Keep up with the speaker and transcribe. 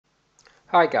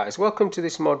Hi guys, welcome to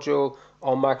this module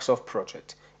on Microsoft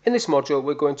Project. In this module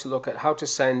we're going to look at how to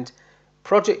send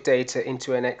project data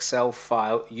into an Excel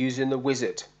file using the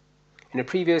wizard. In a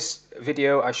previous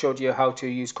video I showed you how to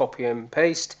use copy and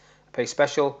paste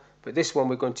special, but this one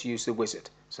we're going to use the wizard.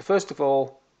 So first of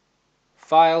all,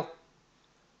 File,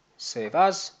 Save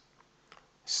As,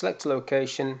 select a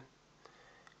location,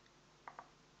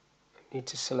 need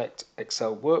to select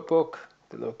Excel Workbook,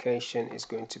 the location is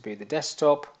going to be the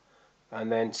desktop, and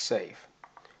then Save.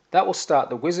 That will start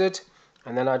the wizard,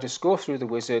 and then I just go through the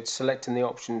wizard selecting the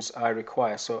options I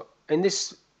require. So in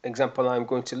this example I'm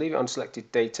going to leave it on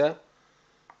selected data.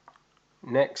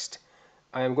 Next,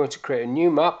 I am going to create a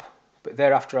new map, but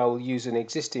thereafter I will use an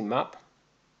existing map.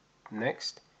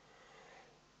 Next,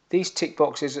 these tick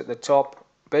boxes at the top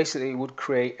basically would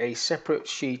create a separate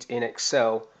sheet in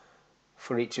Excel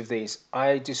for each of these.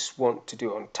 I just want to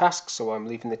do it on tasks, so I'm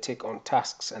leaving the tick on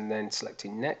tasks and then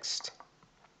selecting next.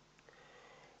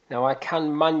 Now I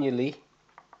can manually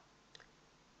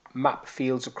map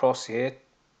fields across here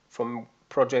from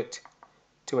project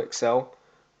to Excel,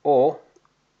 or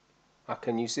I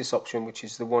can use this option, which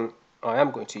is the one I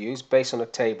am going to use based on a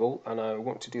table, and I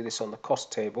want to do this on the cost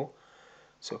table.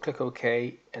 So click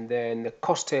OK, and then the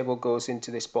cost table goes into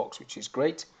this box, which is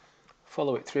great.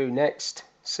 Follow it through. Next,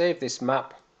 save this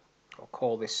map. I'll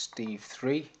call this Steve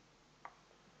 3.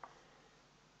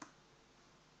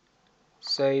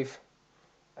 Save,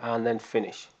 and then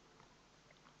finish.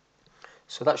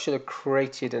 So that should have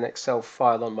created an Excel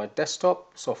file on my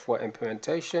desktop, software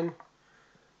implementation.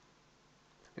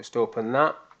 Just open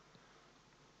that.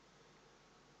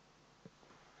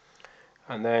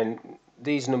 And then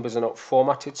these numbers are not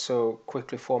formatted, so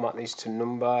quickly format these to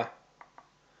number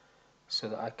so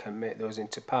that I can make those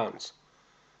into pounds.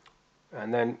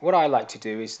 And then what I like to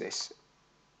do is this.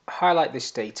 Highlight this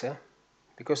data,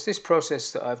 because this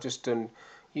process that I've just done,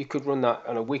 you could run that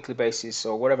on a weekly basis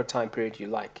or whatever time period you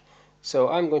like. So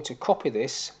I'm going to copy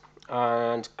this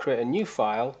and create a new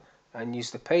file and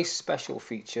use the paste special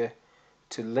feature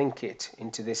to link it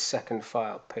into this second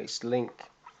file. Paste link,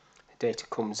 the data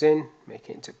comes in, make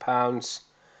it into pounds,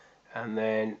 and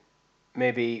then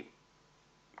maybe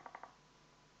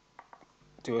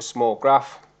do a small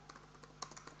graph,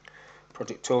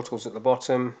 project totals at the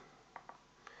bottom,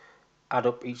 add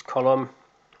up each column,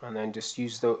 and then just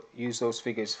use those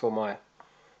figures for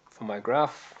my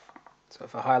graph. So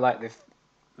if I highlight the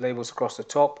labels across the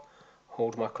top,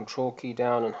 hold my control key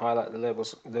down and highlight the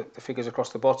labels, the figures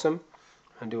across the bottom,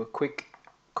 and do a quick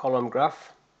column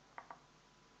graph.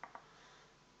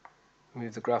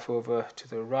 Move the graph over to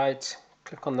the right,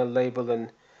 click on the label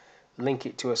and link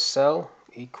it to a cell,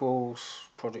 equals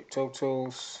project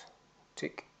totals,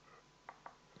 tick.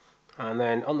 And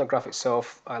then on the graph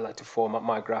itself, I like to format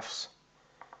my graphs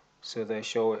so they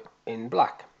show it in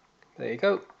black. There you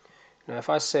go. Now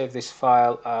if I save this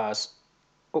file as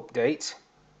update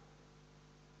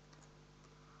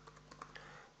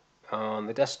on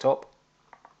the desktop,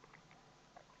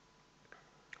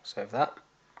 save that,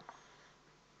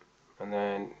 and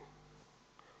then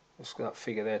just that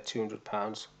figure there,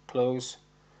 £200, close,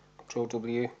 Control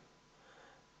W,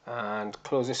 and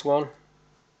close this one,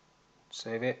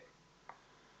 save it,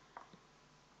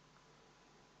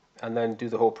 and then do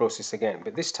the whole process again.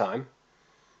 But this time,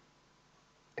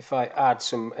 if I add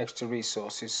some extra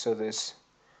resources, so there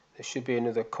should be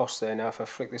another cost there. Now if I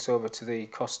flick this over to the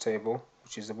cost table,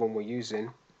 which is the one we're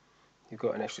using, you've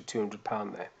got an extra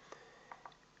 £200 there.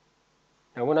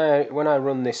 Now when I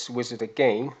run this wizard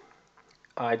again,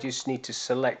 I just need to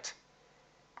select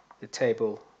the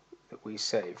table that we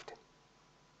saved.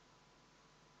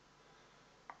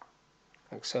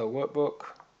 Excel Workbook,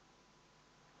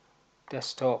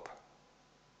 Desktop,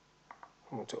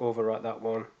 I want to overwrite that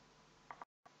one,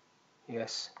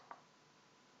 yes,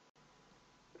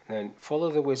 and then follow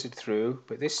the wizard through,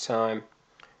 but this time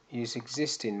use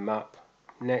existing map,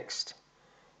 next,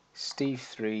 Steve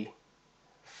 3,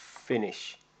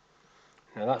 finish.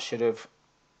 Now that should have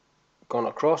gone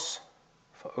across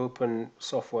for open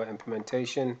software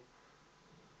implementation.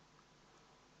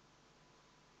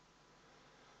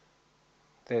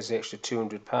 There's the extra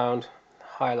 £200,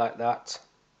 highlight that,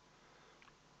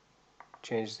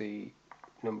 change the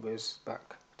numbers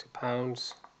back to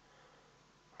pounds,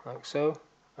 like so,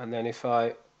 and then if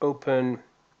I open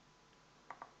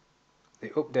the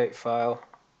update file,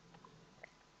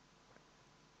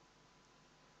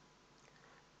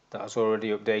 that has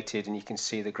already updated and you can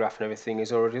see the graph and everything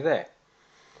is already there.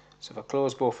 So if I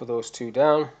close both of those two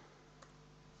down,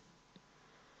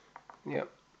 yep,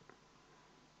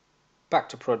 back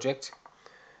to project,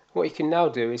 What you can now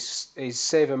do is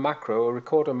save a macro or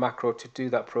record a macro to do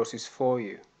that process for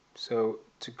you. So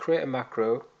to create a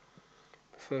macro,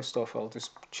 first off I'll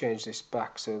just change this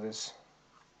back so this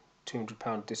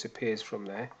 £200 disappears from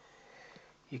there.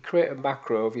 You create a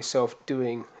macro of yourself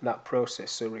doing that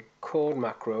process. So record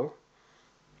macro,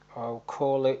 I'll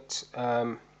call it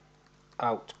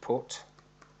output,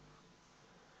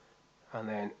 and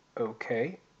then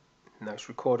OK. Now it's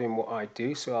recording what I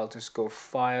do, so I'll just go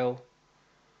File,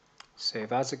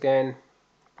 Save As again,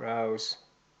 Browse,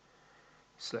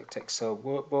 select Excel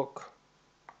Workbook,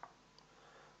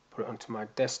 put it onto my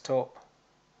desktop,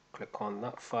 click on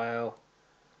that file,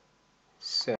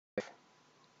 save.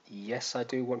 Yes, I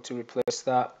do want to replace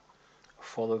that.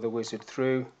 Follow the wizard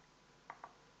through,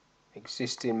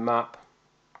 existing map,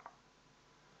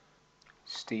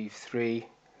 Steve 3,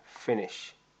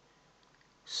 finish,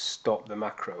 stop the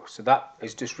macro. So that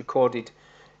is just recorded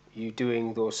you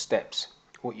doing those steps.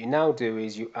 What you now do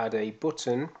is you add a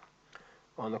button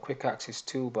on the quick access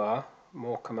toolbar,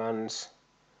 more commands,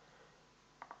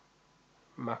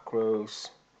 macros,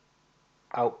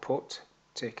 output,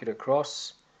 take it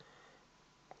across,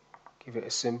 give it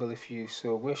a symbol if you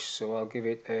so wish, so I'll give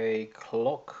it a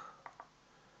clock.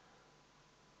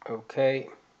 OK.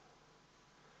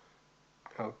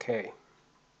 OK.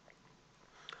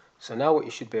 So now what you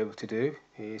should be able to do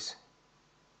is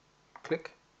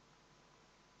click,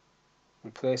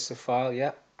 replace the file,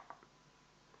 yeah,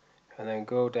 and then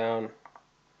go down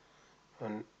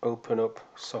and open up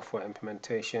software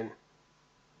implementation,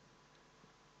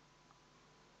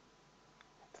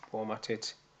 format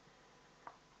it.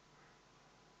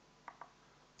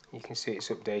 You can see it's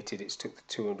updated, it's took the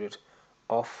 200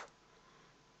 off,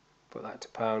 put that to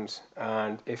pounds,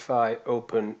 and if I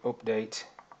open update,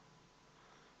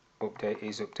 update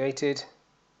is updated.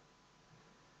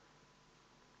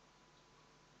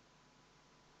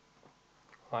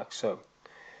 Like so.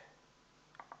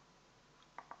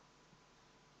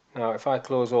 Now if I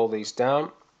close all these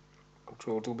down,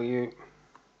 Control W,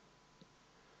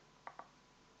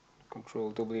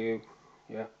 Control W,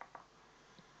 yeah,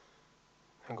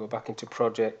 and go back into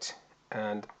project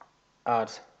and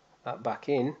add that back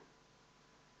in,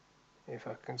 if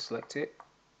I can select it.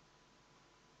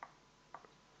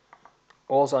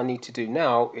 All I need to do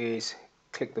now is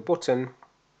click the button,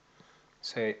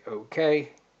 say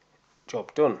OK,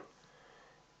 job done.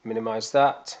 Minimize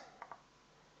that,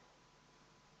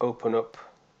 open up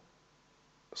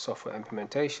software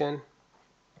implementation.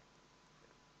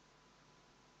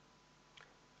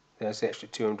 There's the extra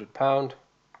 £200.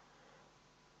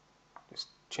 Just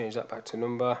change that back to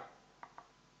number,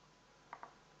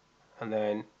 and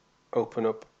then open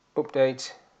up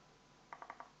update,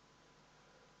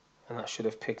 and that should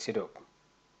have picked it up,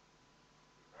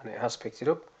 and it has picked it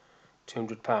up,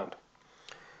 £200.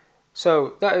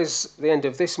 So that is the end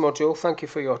of this module. Thank you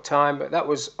for your time, but that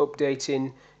was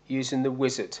updating using the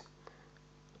wizard.